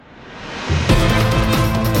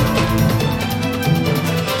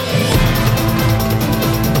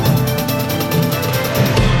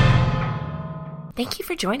Thank you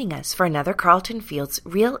for joining us for another Carlton Fields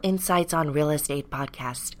Real Insights on Real Estate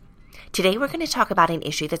podcast. Today we're going to talk about an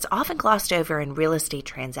issue that's often glossed over in real estate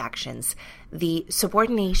transactions, the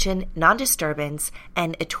subordination, non-disturbance,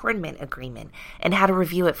 and attornment agreement, and how to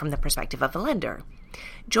review it from the perspective of a lender.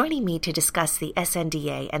 Joining me to discuss the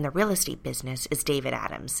SNDA and the real estate business is David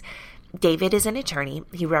Adams. David is an attorney.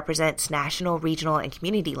 He represents national, regional, and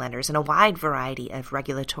community lenders in a wide variety of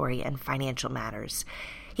regulatory and financial matters.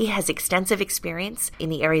 He has extensive experience in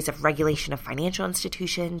the areas of regulation of financial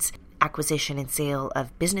institutions, acquisition and sale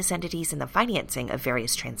of business entities, and the financing of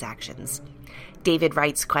various transactions. David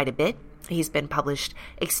writes quite a bit. He's been published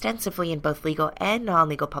extensively in both legal and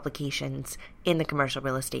non-legal publications in the commercial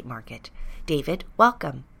real estate market. David,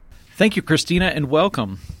 welcome. Thank you, Christina, and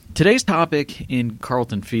welcome. Today's topic in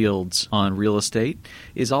Carlton Fields on real estate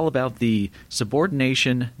is all about the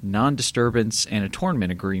subordination, non-disturbance, and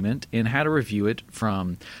attornment agreement and how to review it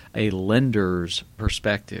from a lender's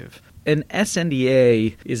perspective. An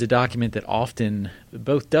SNDA is a document that often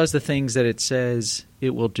both does the things that it says it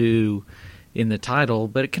will do in the title,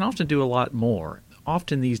 but it can often do a lot more.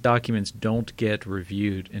 Often these documents don't get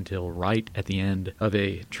reviewed until right at the end of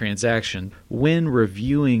a transaction. When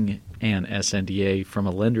reviewing an SNDA from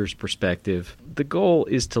a lender's perspective, the goal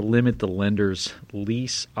is to limit the lender's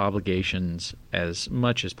lease obligations as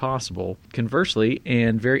much as possible. Conversely,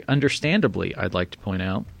 and very understandably, I'd like to point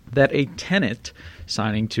out, that a tenant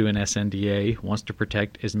signing to an SNDA wants to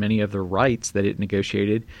protect as many of the rights that it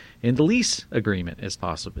negotiated in the lease agreement as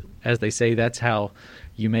possible. As they say, that's how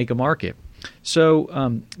you make a market.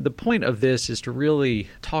 So the point of this is to really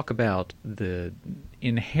talk about the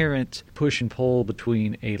inherent push and pull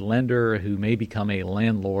between a lender who may become a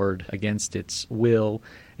landlord against its will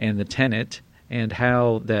and the tenant, and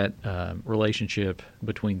how that relationship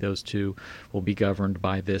between those two will be governed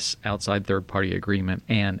by this outside third-party agreement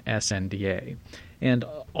and SNDA. And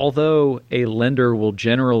although a lender will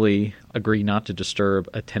generally agree not to disturb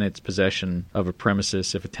a tenant's possession of a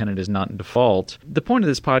premises if a tenant is not in default, the point of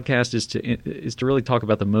this podcast is to really talk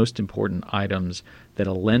about the most important items that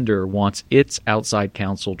a lender wants its outside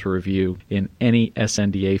counsel to review in any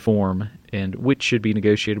SNDA form, and which should be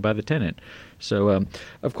negotiated by the tenant. So,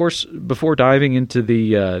 of course, before diving into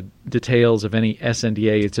the details of any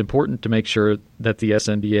SNDA, it's important to make sure that the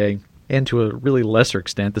SNDA, and to a really lesser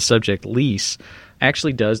extent, the subject lease,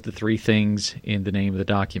 actually does the three things in the name of the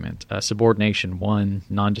document. Subordination, 1,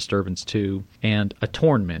 non-disturbance, 2, and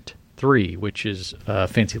attornment, 3, which is a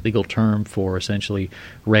fancy legal term for essentially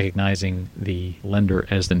recognizing the lender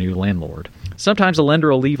as the new landlord. Sometimes a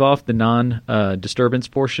lender will leave off the non-disturbance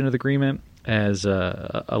portion of the agreement, as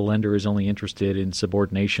a lender is only interested in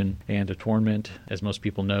subordination and attornment. As most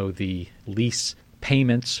people know, the lease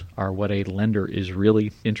payments are what a lender is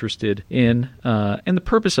really interested in. And the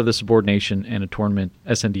purpose of the subordination and attornment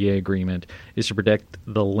SNDA agreement is to protect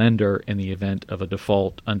the lender in the event of a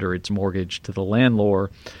default under its mortgage to the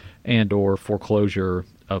landlord and or foreclosure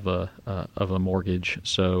of a mortgage,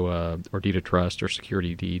 or deed of trust or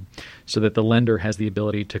security deed, so that the lender has the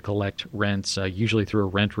ability to collect rents, usually through a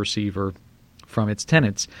rent receiver, from its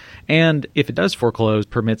tenants, and if it does foreclose,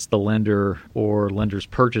 permits the lender or lender's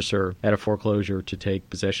purchaser at a foreclosure to take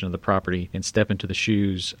possession of the property and step into the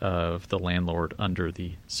shoes of the landlord under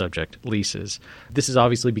the subject leases. This is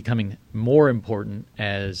obviously becoming more important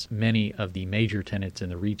as many of the major tenants in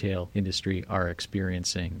the retail industry are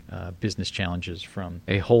experiencing business challenges from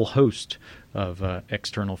a whole host of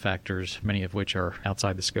external factors, many of which are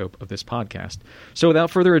outside the scope of this podcast. So without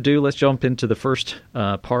further ado, let's jump into the first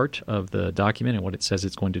part of the document and what it says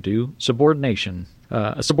it's going to do. Subordination.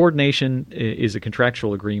 A subordination is a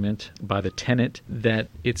contractual agreement by the tenant that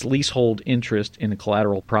its leasehold interest in the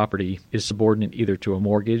collateral property is subordinate either to a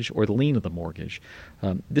mortgage or the lien of the mortgage.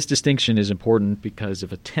 This distinction is important because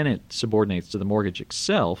if a tenant subordinates to the mortgage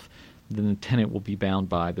itself, then the tenant will be bound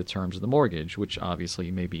by the terms of the mortgage, which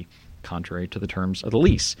obviously may be contrary to the terms of the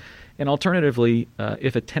lease. And alternatively,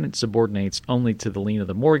 if a tenant subordinates only to the lien of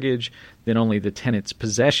the mortgage, then only the tenant's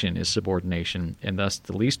possession is subordination, and thus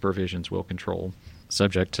the lease provisions will control,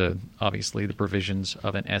 subject to, obviously, the provisions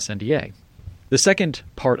of an SNDA. The second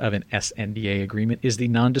part of an SNDA agreement is the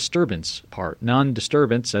non-disturbance part.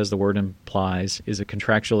 Non-disturbance, as the word implies, is a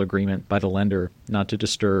contractual agreement by the lender not to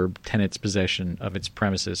disturb tenant's possession of its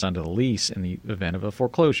premises under the lease in the event of a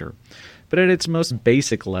foreclosure. But at its most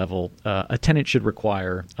basic level, a tenant should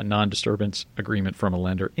require a non-disturbance agreement from a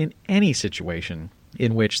lender in any situation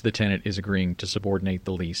in which the tenant is agreeing to subordinate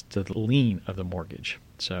the lease to the lien of the mortgage.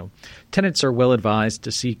 So tenants are well advised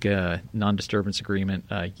to seek a non-disturbance agreement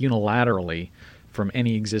unilaterally from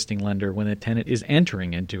any existing lender when the tenant is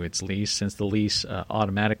entering into its lease, since the lease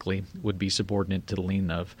automatically would be subordinate to the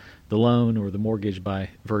lien of the loan or the mortgage by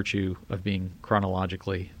virtue of being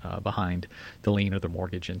chronologically behind the lien or the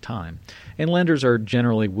mortgage in time. And lenders are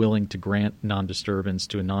generally willing to grant non-disturbance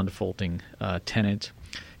to a non-defaulting tenant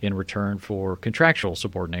in return for contractual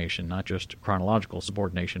subordination, not just chronological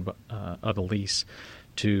subordination of the lease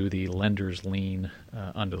to the lender's lien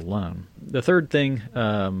under the loan. The third thing,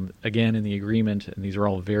 again, in the agreement, and these are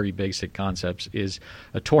all very basic concepts, is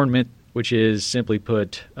attornment, which is, simply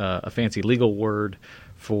put, a fancy legal word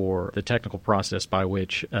for the technical process by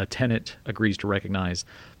which a tenant agrees to recognize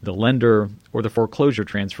the lender or the foreclosure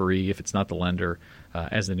transferee, if it's not the lender,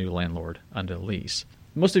 as the new landlord under the lease.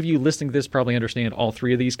 Most of you listening to this probably understand all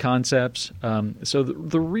three of these concepts. So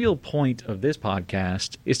the real point of this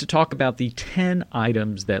podcast is to talk about the 10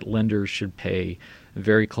 items that lenders should pay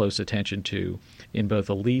very close attention to in both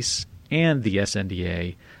a lease and the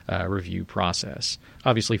SNDA review process,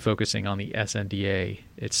 obviously focusing on the SNDA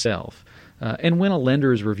itself. And when a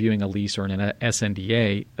lender is reviewing a lease or an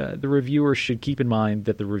SNDA, the reviewer should keep in mind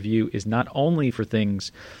that the review is not only for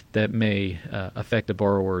things that may affect a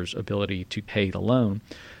borrower's ability to pay the loan,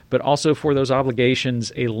 but also for those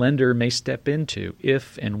obligations a lender may step into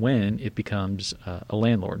if and when it becomes a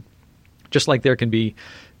landlord. Just like there can be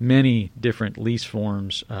many different lease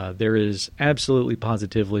forms, there is absolutely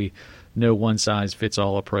positively no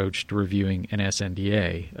one-size-fits-all approach to reviewing an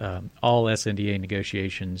SNDA. All SNDA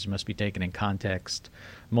negotiations must be taken in context: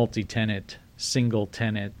 multi-tenant,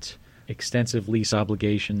 single-tenant, extensive lease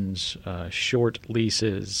obligations, short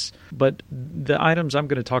leases. But the items I'm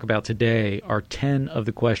going to talk about today are 10 of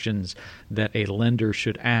the questions that a lender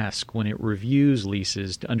should ask when it reviews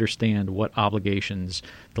leases to understand what obligations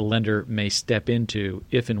the lender may step into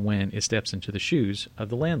if and when it steps into the shoes of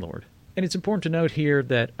the landlord. And it's important to note here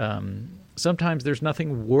that sometimes there's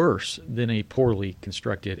nothing worse than a poorly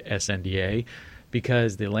constructed SNDA,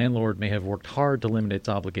 because the landlord may have worked hard to limit its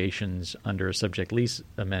obligations under a subject lease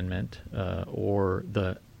amendment or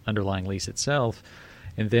the underlying lease itself,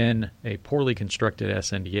 and then a poorly constructed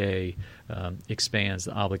SNDA expands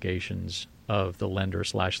the obligations of the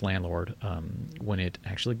lender/landlord when it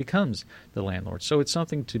actually becomes the landlord. So it's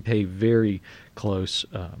something to pay very close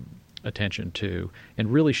attention to,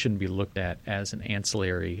 and really shouldn't be looked at as an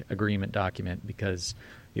ancillary agreement document, because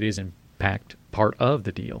it is in fact part of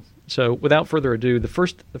the deal. So without further ado, the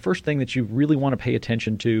first thing that you really want to pay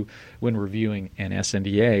attention to when reviewing an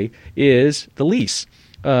SNDA is the lease.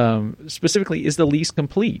 Specifically, is the lease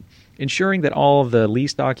complete? Ensuring that all of the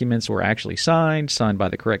lease documents were actually signed by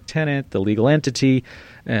the correct tenant, the legal entity,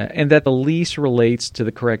 and that the lease relates to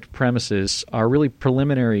the correct premises are really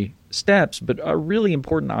preliminary steps, but are really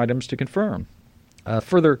important items to confirm.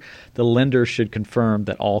 Further, the lender should confirm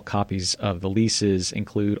that all copies of the leases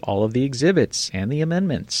include all of the exhibits and the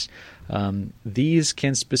amendments. These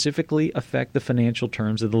can specifically affect the financial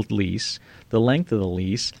terms of the lease, the length of the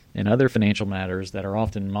lease, and other financial matters that are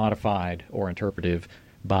often modified or interpretive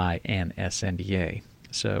by an SNDA.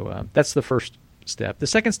 So that's the first step. The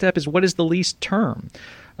second step is, what is the lease term?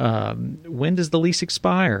 When does the lease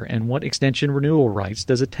expire, and what extension renewal rights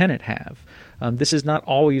does a tenant have? This is not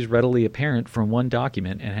always readily apparent from one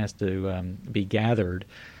document and has to be gathered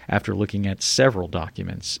after looking at several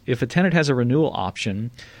documents. If a tenant has a renewal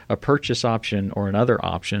option, a purchase option, or another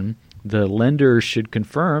option, the lender should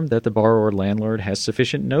confirm that the borrower or landlord has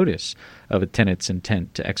sufficient notice of a tenant's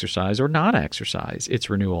intent to exercise or not exercise its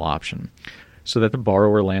renewal option, so that the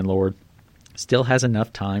borrower or landlord still has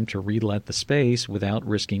enough time to relet the space without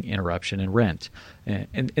risking interruption in rent.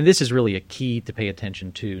 And this is really a key to pay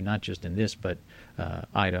attention to, not just in this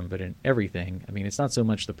item, but in everything. I mean, it's not so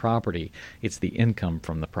much the property, it's the income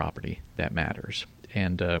from the property that matters.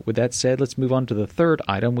 And with that said, let's move on to the third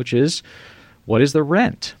item, which is, what is the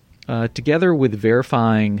rent? Together with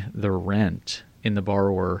verifying the rent in the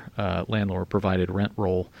borrower-landlord provided rent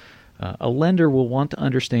roll, a lender will want to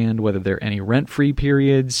understand whether there are any rent-free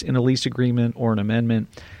periods in a lease agreement or an amendment,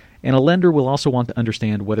 and a lender will also want to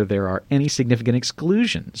understand whether there are any significant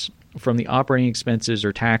exclusions from the operating expenses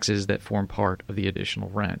or taxes that form part of the additional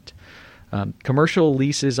rent. Commercial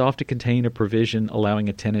leases often contain a provision allowing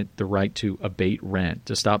a tenant the right to abate rent,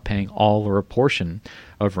 to stop paying all or a portion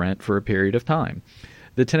of rent for a period of time.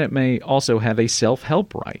 The tenant may also have a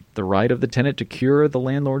self-help right, the right of the tenant to cure the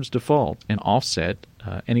landlord's default and offset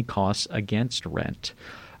any costs against rent.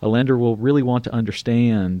 A lender will really want to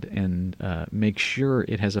understand and make sure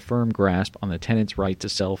it has a firm grasp on the tenant's right to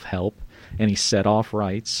self-help, any set-off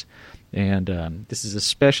rights, and this is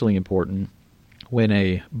especially important when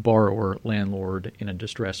a borrower landlord in a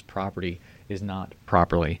distressed property is not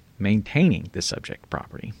properly maintaining the subject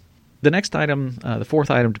property. The next item, the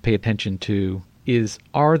fourth item to pay attention to is,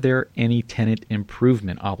 are there any tenant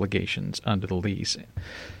improvement obligations under the lease?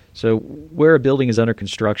 So where a building is under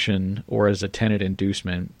construction or as a tenant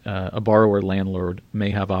inducement, a borrower landlord may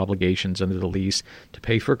have obligations under the lease to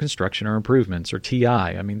pay for construction or improvements, or TI.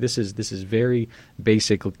 I mean, this is very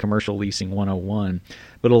basic commercial leasing 101.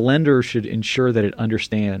 But a lender should ensure that it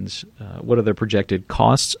understands what are the projected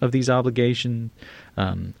costs of these obligations,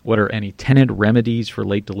 what are any tenant remedies for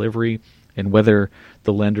late delivery, and whether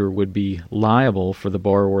the lender would be liable for the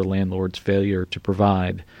borrower landlord's failure to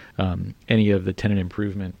provide any of the tenant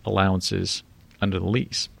improvement allowances under the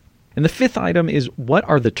lease. And the fifth item is, what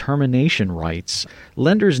are the termination rights?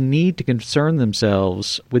 Lenders need to concern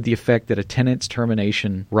themselves with the effect that a tenant's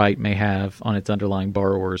termination right may have on its underlying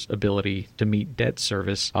borrower's ability to meet debt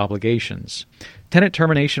service obligations. Tenant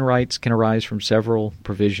termination rights can arise from several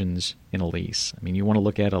provisions in a lease. I mean, you want to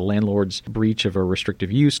look at a landlord's breach of a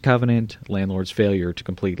restrictive use covenant, landlord's failure to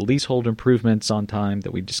complete leasehold improvements on time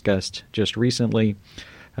that we discussed just recently,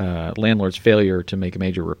 landlord's failure to make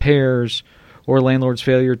major repairs, or landlord's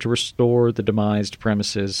failure to restore the demised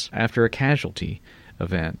premises after a casualty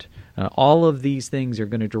event. All of these things are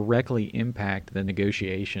going to directly impact the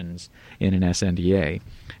negotiations in an SNDA.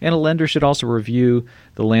 And a lender should also review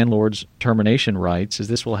the landlord's termination rights, as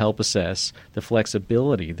this will help assess the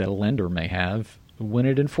flexibility that a lender may have when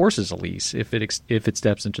it enforces a lease, if it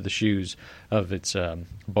steps into the shoes of its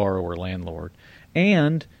borrower landlord.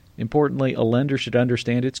 And importantly, a lender should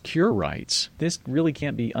understand its cure rights. This really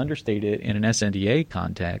can't be understated in an SNDA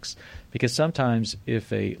context, because sometimes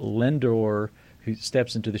if a lender who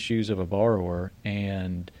steps into the shoes of a borrower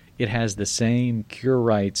and it has the same cure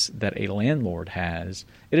rights that a landlord has,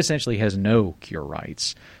 it essentially has no cure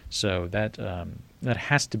rights. So that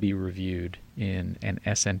has to be reviewed in an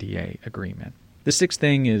SNDA agreement. The sixth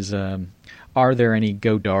thing is, are there any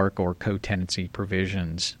go dark or co-tenancy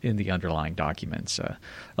provisions in the underlying documents?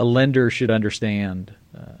 A lender should understand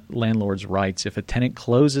landlord's rights if a tenant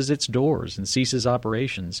closes its doors and ceases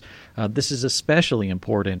operations. This is especially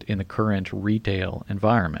important in the current retail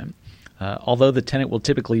environment. Although the tenant will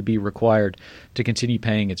typically be required to continue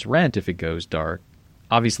paying its rent if it goes dark,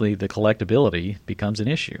 obviously the collectability becomes an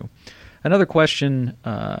issue. Another question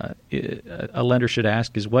a lender should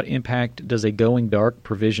ask is, what impact does a going dark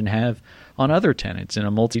provision have on other tenants in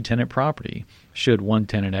a multi-tenant property should one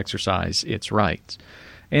tenant exercise its rights?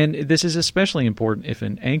 And this is especially important if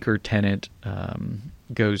an anchor tenant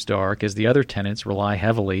goes dark, as the other tenants rely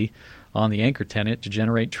heavily on the anchor tenant to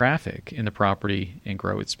generate traffic in the property and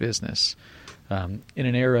grow its business. In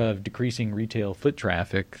an era of decreasing retail foot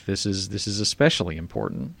traffic, this is especially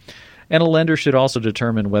important. And a lender should also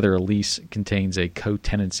determine whether a lease contains a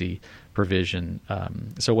co-tenancy provision.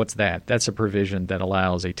 So what's that? That's a provision that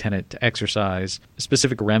allows a tenant to exercise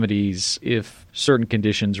specific remedies if certain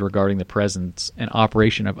conditions regarding the presence and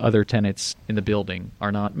operation of other tenants in the building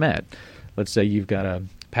are not met. Let's say you've got a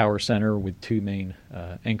power center with two main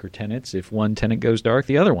anchor tenants. If one tenant goes dark,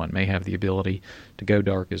 the other one may have the ability to go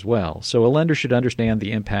dark as well. So a lender should understand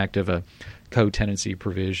the impact of a co-tenancy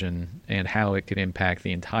provision and how it could impact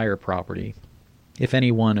the entire property if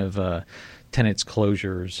any one of tenants'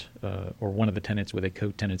 closures or one of the tenants with a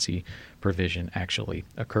co-tenancy provision actually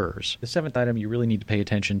occurs. The seventh item you really need to pay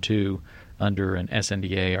attention to under an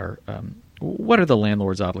SNDA are what are the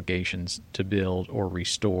landlord's obligations to build or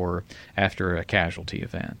restore after a casualty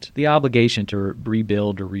event? The obligation to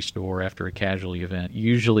rebuild or restore after a casualty event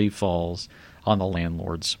usually falls on the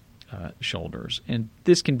landlord's shoulders. And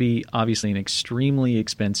this can be obviously an extremely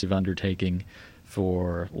expensive undertaking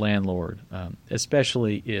for landlord,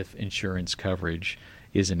 especially if insurance coverage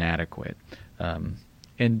is inadequate.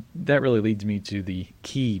 And that really leads me to the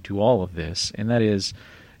key to all of this, and that is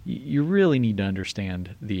you really need to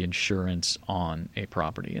understand the insurance on a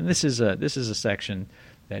property. And this is a section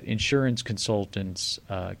that insurance consultants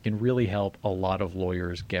can really help a lot of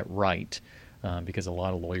lawyers get right, because a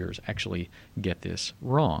lot of lawyers actually get this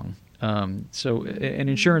wrong. So an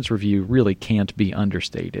insurance review really can't be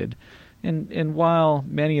understated. And while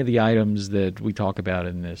many of the items that we talk about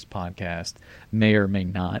in this podcast may or may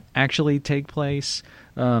not actually take place,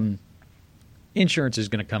 insurance is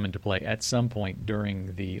going to come into play at some point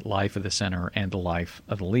during the life of the center and the life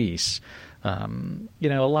of the lease. A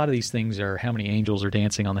lot of these things are how many angels are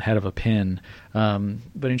dancing on the head of a pin,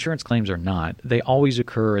 but insurance claims are not. They always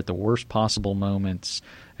occur at the worst possible moments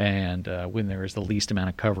and when there is the least amount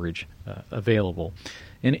of coverage available.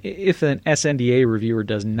 And if an SNDA reviewer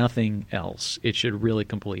does nothing else, it should really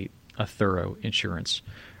complete a thorough insurance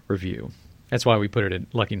review. That's why we put it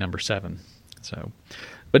at lucky number 7.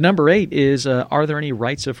 But number 8 is, are there any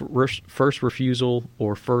rights of first refusal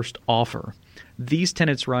or first offer? These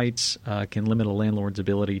tenants' rights can limit a landlord's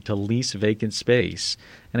ability to lease vacant space.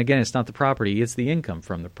 And again, it's not the property, it's the income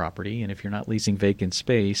from the property. And if you're not leasing vacant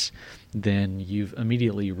space, then you've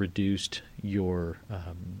immediately reduced your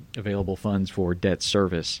available funds for debt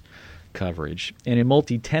service coverage. And in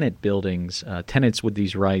multi-tenant buildings, tenants with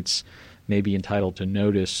these rights may be entitled to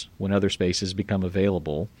notice when other spaces become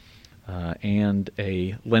available. And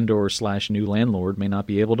a lessor/new landlord may not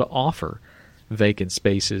be able to offer vacant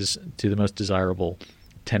spaces to the most desirable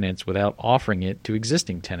tenants without offering it to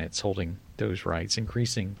existing tenants holding those rights,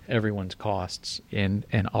 increasing everyone's costs in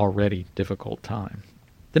an already difficult time.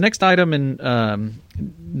 The next item in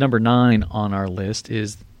number 9 on our list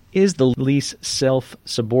is the lease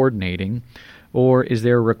self-subordinating, or is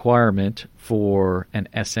there a requirement for an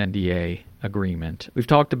SNDA agreement? We've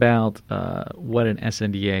talked about what an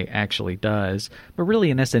SNDA actually does, but really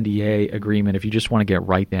an SNDA agreement, if you just want to get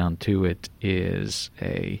right down to it, is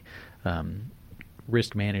a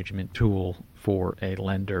risk management tool for a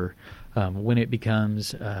lender when it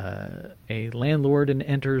becomes a landlord and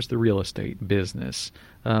enters the real estate business.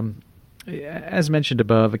 As mentioned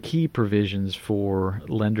above, a key provisions for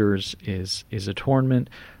lenders is attornment,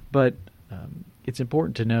 but it's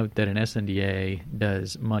important to note that an SNDA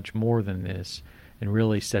does much more than this and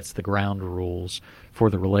really sets the ground rules for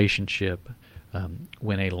the relationship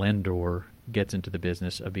when a lender gets into the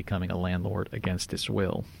business of becoming a landlord against its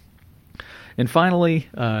will. And finally,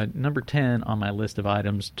 number 10 on my list of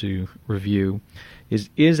items to review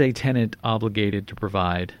is a tenant obligated to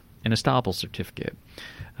provide an estoppel certificate?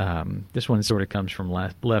 This one sort of comes from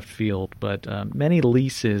left field, but many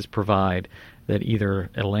leases provide that either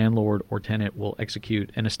a landlord or tenant will execute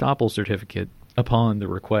an estoppel certificate upon the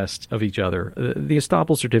request of each other. The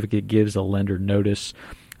estoppel certificate gives a lender notice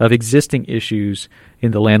of existing issues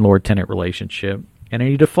in the landlord-tenant relationship and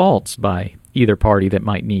any defaults by either party that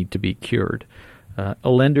might need to be cured. A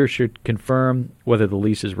lender should confirm whether the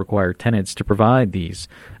leases require tenants to provide these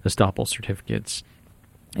estoppel certificates.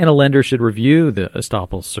 And a lender should review the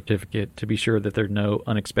estoppel certificate to be sure that there are no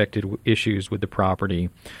unexpected issues with the property,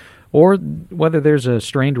 or whether there's a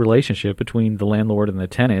strained relationship between the landlord and the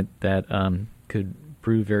tenant that could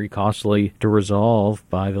prove very costly to resolve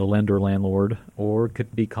by the lender-landlord, or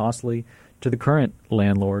could be costly to the current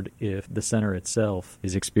landlord if the center itself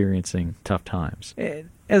is experiencing tough times.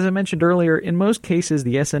 As I mentioned earlier, in most cases,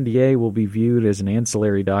 the SNDA will be viewed as an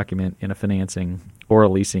ancillary document in a financing or a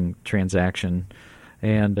leasing transaction.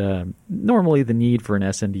 And normally the need for an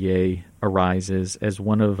SNDA arises as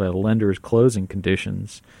one of a lender's closing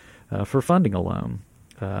conditions for funding a loan.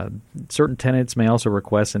 Certain tenants may also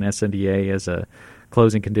request an SNDA as a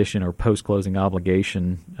closing condition or post-closing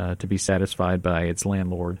obligation to be satisfied by its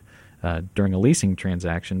landlord during a leasing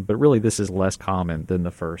transaction, but really this is less common than the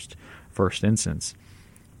first instance.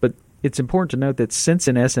 But it's important to note that since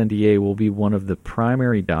an SNDA will be one of the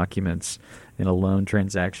primary documents in a loan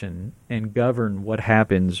transaction and govern what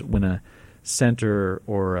happens when a center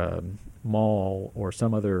or a mall or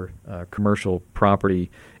some other commercial property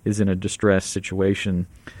is in a distressed situation,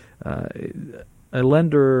 a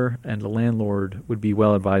lender and a landlord would be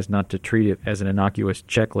well advised not to treat it as an innocuous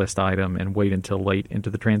checklist item and wait until late into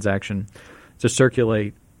the transaction to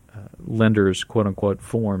circulate lender's quote-unquote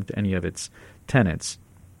form to any of its tenants.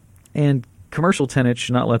 And commercial tenants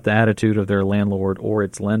should not let the attitude of their landlord or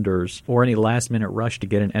its lenders or any last-minute rush to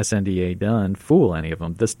get an SNDA done fool any of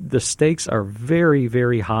them. The stakes are very,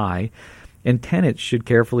 very high, and tenants should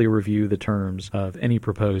carefully review the terms of any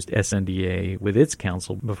proposed SNDA with its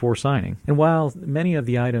counsel before signing. And while many of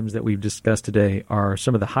the items that we've discussed today are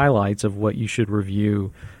some of the highlights of what you should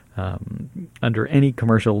review under any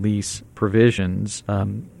commercial lease provisions,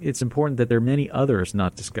 it's important that there are many others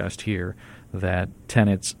not discussed here that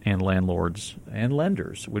tenants and landlords and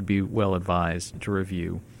lenders would be well advised to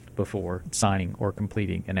review before signing or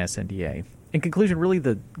completing an SNDA. In conclusion, really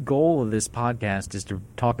the goal of this podcast is to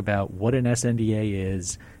talk about what an SNDA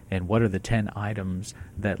is and what are the 10 items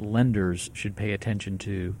that lenders should pay attention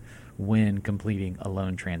to when completing a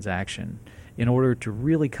loan transaction in order to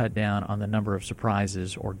really cut down on the number of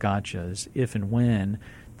surprises or gotchas if and when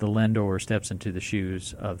the lender steps into the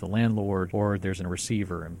shoes of the landlord or there's a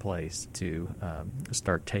receiver in place to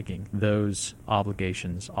start taking those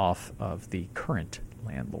obligations off of the current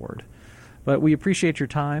landlord. But we appreciate your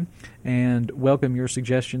time and welcome your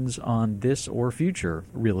suggestions on this or future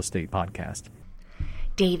real estate podcast.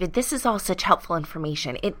 David, this is all such helpful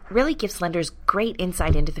information. It really gives lenders great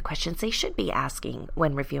insight into the questions they should be asking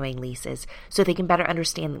when reviewing leases, so they can better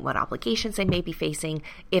understand what obligations they may be facing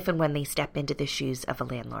if and when they step into the shoes of a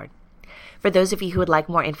landlord. For those of you who would like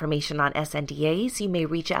more information on SNDAs, you may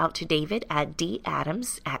reach out to David at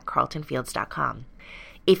dadams@carltonfields.com.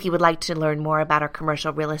 If you would like to learn more about our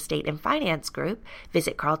commercial real estate and finance group,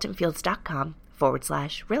 visit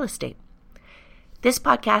carltonfields.com/real estate. This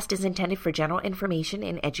podcast is intended for general information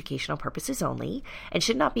and educational purposes only and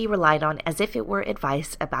should not be relied on as if it were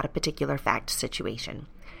advice about a particular fact situation.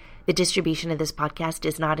 The distribution of this podcast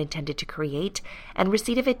is not intended to create, and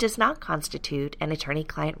receipt of it does not constitute an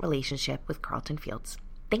attorney-client relationship with Carlton Fields.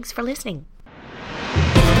 Thanks for listening.